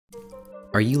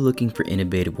Are you looking for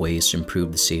innovative ways to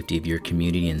improve the safety of your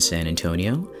community in San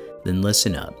Antonio? Then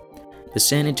listen up. The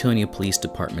San Antonio Police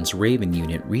Department's Raven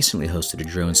unit recently hosted a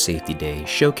Drone Safety Day,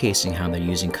 showcasing how they're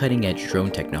using cutting-edge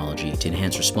drone technology to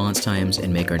enhance response times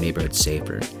and make our neighborhoods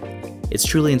safer. It's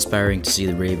truly inspiring to see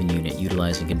the Raven unit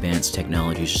utilizing advanced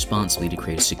technologies responsibly to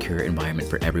create a secure environment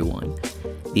for everyone.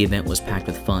 The event was packed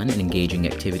with fun and engaging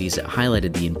activities that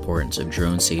highlighted the importance of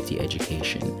drone safety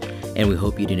education, and we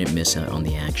hope you didn't miss out on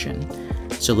the action.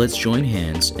 So let's join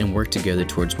hands and work together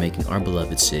towards making our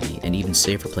beloved city an even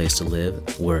safer place to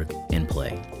live, work, and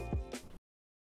play.